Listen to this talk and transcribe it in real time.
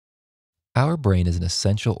Our brain is an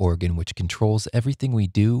essential organ which controls everything we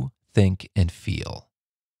do, think, and feel.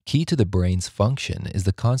 Key to the brain's function is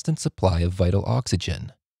the constant supply of vital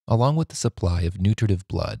oxygen, along with the supply of nutritive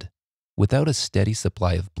blood. Without a steady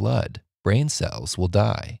supply of blood, brain cells will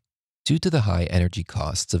die. Due to the high energy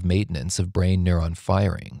costs of maintenance of brain neuron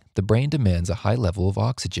firing, the brain demands a high level of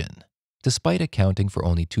oxygen. Despite accounting for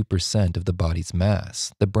only 2% of the body's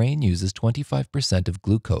mass, the brain uses 25% of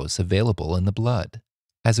glucose available in the blood.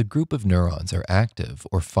 As a group of neurons are active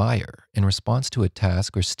or fire in response to a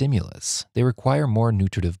task or stimulus, they require more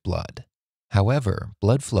nutritive blood. However,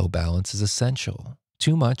 blood flow balance is essential.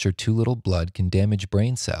 Too much or too little blood can damage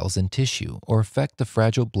brain cells and tissue or affect the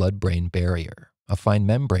fragile blood-brain barrier, a fine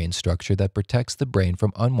membrane structure that protects the brain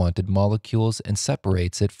from unwanted molecules and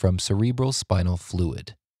separates it from cerebral spinal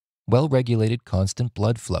fluid. Well-regulated constant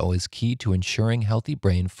blood flow is key to ensuring healthy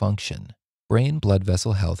brain function. Brain blood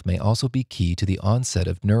vessel health may also be key to the onset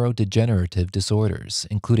of neurodegenerative disorders,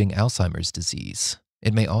 including Alzheimer's disease.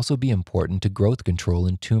 It may also be important to growth control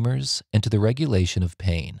in tumors and to the regulation of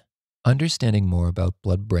pain. Understanding more about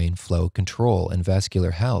blood-brain flow control and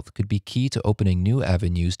vascular health could be key to opening new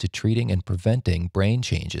avenues to treating and preventing brain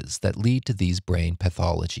changes that lead to these brain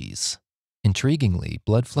pathologies. Intriguingly,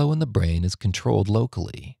 blood flow in the brain is controlled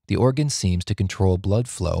locally. The organ seems to control blood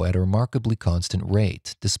flow at a remarkably constant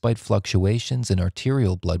rate, despite fluctuations in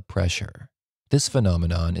arterial blood pressure. This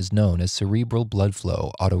phenomenon is known as cerebral blood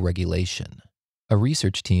flow autoregulation. A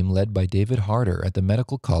research team led by David Harder at the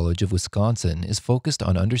Medical College of Wisconsin is focused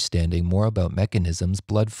on understanding more about mechanisms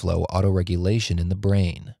blood flow autoregulation in the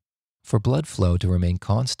brain. For blood flow to remain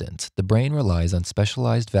constant, the brain relies on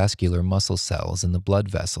specialized vascular muscle cells in the blood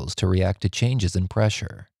vessels to react to changes in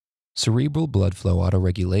pressure. Cerebral blood flow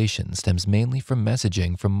autoregulation stems mainly from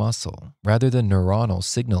messaging from muscle, rather than neuronal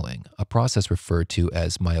signaling, a process referred to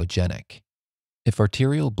as myogenic. If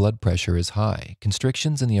arterial blood pressure is high,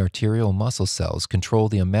 constrictions in the arterial muscle cells control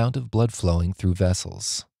the amount of blood flowing through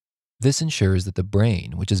vessels. This ensures that the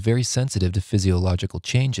brain, which is very sensitive to physiological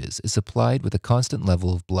changes, is supplied with a constant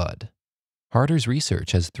level of blood. Harder's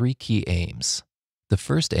research has three key aims. The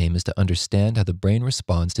first aim is to understand how the brain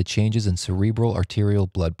responds to changes in cerebral arterial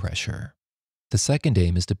blood pressure. The second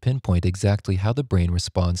aim is to pinpoint exactly how the brain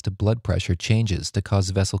responds to blood pressure changes to cause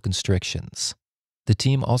vessel constrictions. The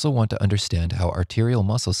team also want to understand how arterial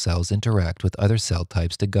muscle cells interact with other cell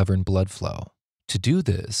types to govern blood flow. To do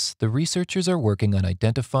this, the researchers are working on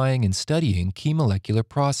identifying and studying key molecular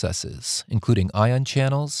processes, including ion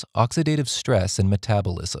channels, oxidative stress, and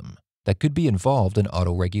metabolism, that could be involved in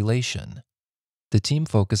autoregulation. The team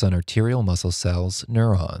focus on arterial muscle cells,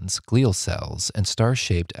 neurons, glial cells, and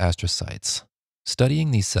star-shaped astrocytes.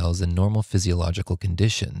 Studying these cells in normal physiological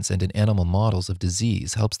conditions and in animal models of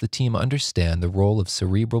disease helps the team understand the role of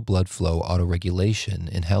cerebral blood flow autoregulation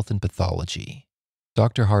in health and pathology.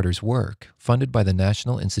 Dr. Harder's work, funded by the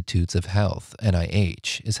National Institutes of Health,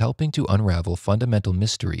 NIH, is helping to unravel fundamental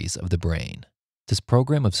mysteries of the brain. This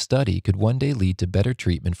program of study could one day lead to better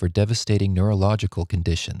treatment for devastating neurological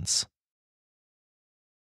conditions.